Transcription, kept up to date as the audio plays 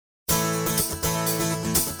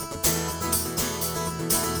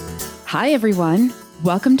Hi, everyone.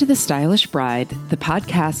 Welcome to The Stylish Bride, the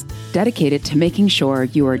podcast dedicated to making sure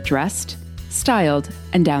you are dressed, styled,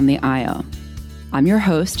 and down the aisle. I'm your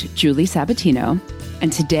host, Julie Sabatino,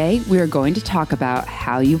 and today we are going to talk about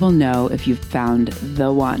how you will know if you've found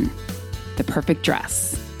the one, the perfect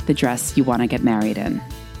dress, the dress you want to get married in.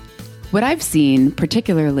 What I've seen,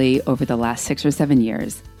 particularly over the last 6 or 7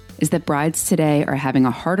 years, is that brides today are having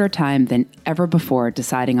a harder time than ever before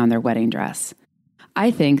deciding on their wedding dress. I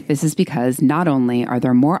think this is because not only are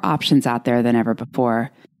there more options out there than ever before,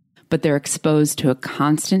 but they're exposed to a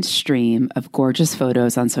constant stream of gorgeous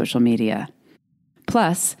photos on social media.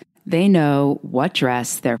 Plus, they know what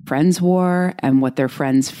dress their friends wore and what their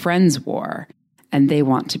friends' friends wore, and they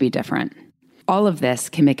want to be different. All of this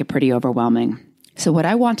can make it pretty overwhelming. So what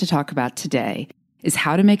I want to talk about today is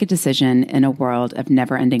how to make a decision in a world of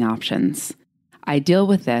never-ending options. I deal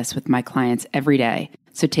with this with my clients every day,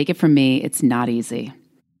 so take it from me, it's not easy.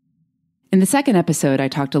 In the second episode, I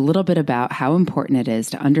talked a little bit about how important it is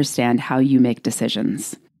to understand how you make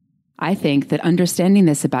decisions. I think that understanding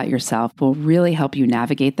this about yourself will really help you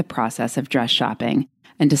navigate the process of dress shopping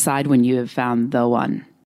and decide when you have found the one.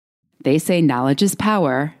 They say knowledge is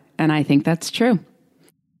power, and I think that's true.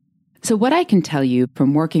 So what I can tell you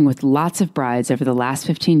from working with lots of brides over the last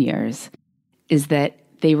 15 years is that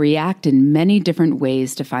they react in many different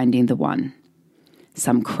ways to finding the one.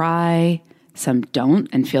 Some cry, some don't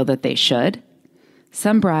and feel that they should.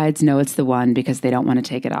 Some brides know it's the one because they don't want to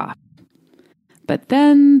take it off. But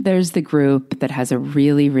then there's the group that has a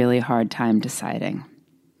really, really hard time deciding.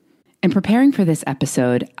 In preparing for this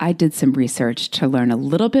episode, I did some research to learn a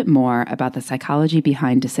little bit more about the psychology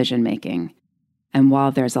behind decision making. And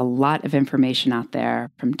while there's a lot of information out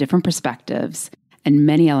there from different perspectives and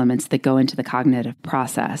many elements that go into the cognitive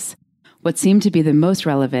process, what seemed to be the most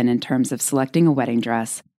relevant in terms of selecting a wedding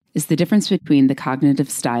dress is the difference between the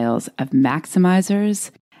cognitive styles of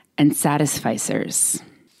maximizers and satisficers.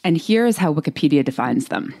 And here is how Wikipedia defines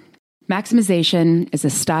them. Maximization is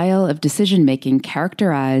a style of decision-making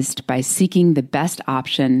characterized by seeking the best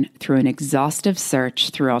option through an exhaustive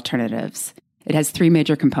search through alternatives. It has 3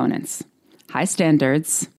 major components: high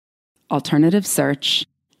standards, alternative search,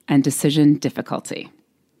 and decision difficulty.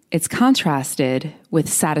 It's contrasted with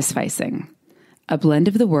satisficing, a blend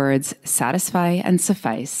of the words satisfy and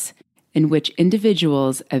suffice, in which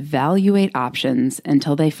individuals evaluate options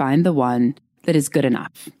until they find the one that is good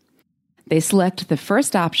enough. They select the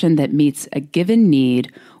first option that meets a given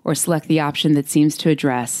need or select the option that seems to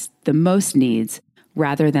address the most needs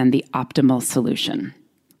rather than the optimal solution.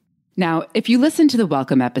 Now, if you listen to the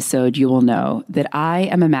Welcome episode, you will know that I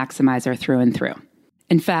am a maximizer through and through.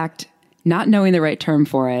 In fact, not knowing the right term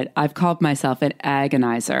for it, I've called myself an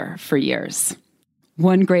agonizer for years.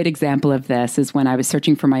 One great example of this is when I was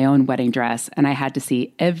searching for my own wedding dress and I had to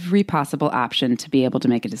see every possible option to be able to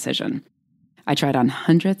make a decision. I tried on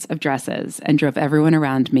hundreds of dresses and drove everyone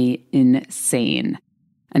around me insane.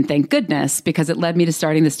 And thank goodness, because it led me to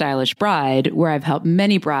starting The Stylish Bride, where I've helped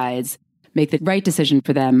many brides make the right decision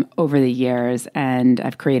for them over the years, and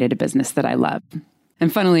I've created a business that I love.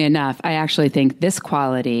 And funnily enough, I actually think this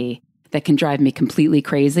quality that can drive me completely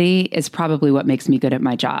crazy is probably what makes me good at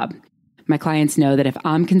my job. My clients know that if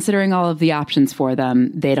I'm considering all of the options for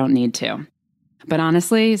them, they don't need to. But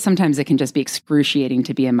honestly, sometimes it can just be excruciating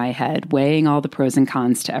to be in my head, weighing all the pros and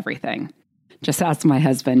cons to everything. Just ask my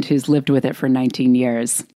husband, who's lived with it for 19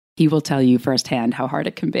 years. He will tell you firsthand how hard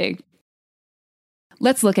it can be.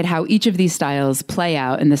 Let's look at how each of these styles play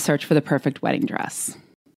out in the search for the perfect wedding dress.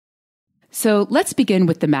 So let's begin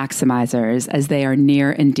with the maximizers, as they are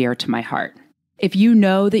near and dear to my heart. If you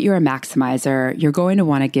know that you're a maximizer, you're going to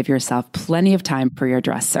want to give yourself plenty of time for your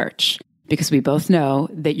dress search, because we both know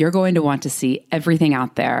that you're going to want to see everything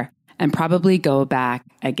out there and probably go back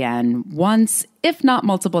again once, if not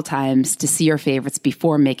multiple times, to see your favorites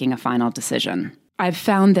before making a final decision. I've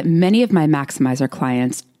found that many of my maximizer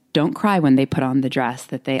clients don't cry when they put on the dress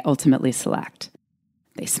that they ultimately select.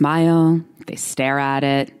 They smile, they stare at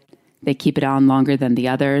it, they keep it on longer than the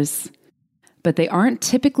others, but they aren't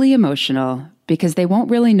typically emotional because they won't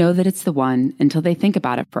really know that it's the one until they think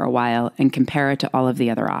about it for a while and compare it to all of the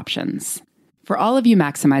other options. For all of you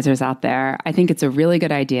maximizers out there, I think it's a really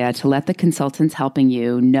good idea to let the consultants helping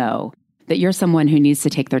you know that you're someone who needs to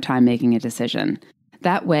take their time making a decision.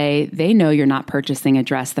 That way, they know you're not purchasing a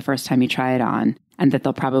dress the first time you try it on and that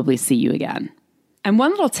they'll probably see you again. And one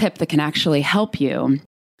little tip that can actually help you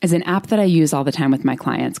is an app that I use all the time with my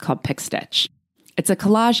clients called PicStitch. It's a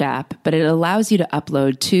collage app, but it allows you to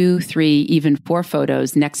upload 2, 3, even 4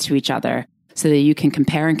 photos next to each other so that you can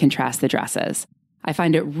compare and contrast the dresses. I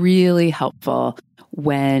find it really helpful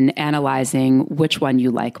when analyzing which one you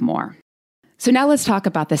like more. So now let's talk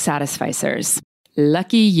about the satisficers.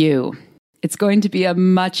 Lucky you. It's going to be a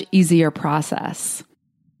much easier process.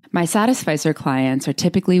 My satisficer clients are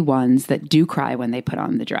typically ones that do cry when they put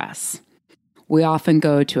on the dress. We often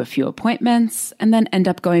go to a few appointments and then end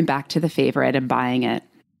up going back to the favorite and buying it.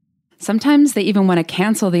 Sometimes they even want to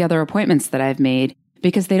cancel the other appointments that I've made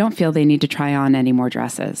because they don't feel they need to try on any more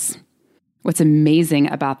dresses. What's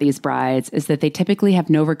amazing about these brides is that they typically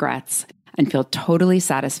have no regrets and feel totally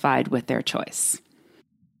satisfied with their choice.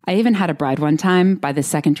 I even had a bride one time buy the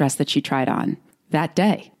second dress that she tried on that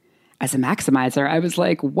day. As a maximizer, I was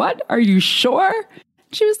like, "What? Are you sure?"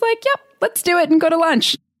 She was like, "Yep, let's do it and go to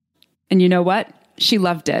lunch." And you know what? She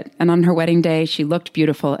loved it. And on her wedding day, she looked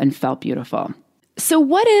beautiful and felt beautiful. So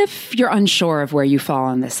what if you're unsure of where you fall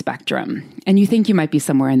on this spectrum and you think you might be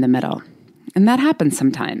somewhere in the middle? And that happens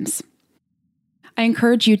sometimes. I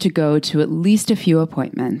encourage you to go to at least a few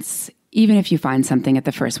appointments, even if you find something at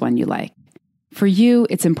the first one you like. For you,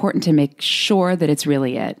 it's important to make sure that it's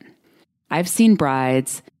really it. I've seen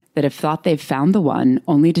brides that have thought they've found the one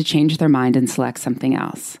only to change their mind and select something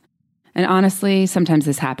else. And honestly, sometimes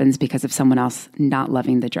this happens because of someone else not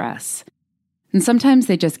loving the dress. And sometimes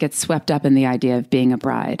they just get swept up in the idea of being a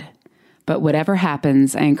bride. But whatever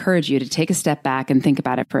happens, I encourage you to take a step back and think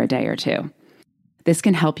about it for a day or two. This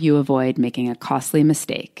can help you avoid making a costly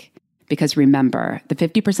mistake. Because remember, the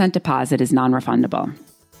 50% deposit is non-refundable.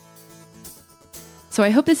 So I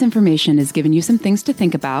hope this information has given you some things to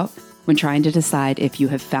think about when trying to decide if you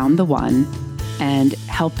have found the one and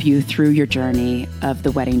help you through your journey of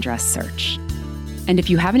the wedding dress search. And if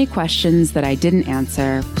you have any questions that I didn't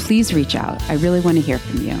answer, please reach out. I really want to hear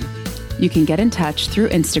from you. You can get in touch through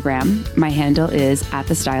Instagram. My handle is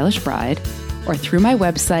 @thestylishbride, or through my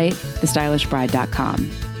website,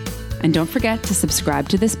 thestylishbride.com. And don't forget to subscribe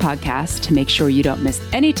to this podcast to make sure you don't miss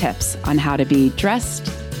any tips on how to be dressed,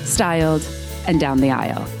 styled, and down the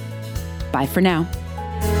aisle. Bye for now.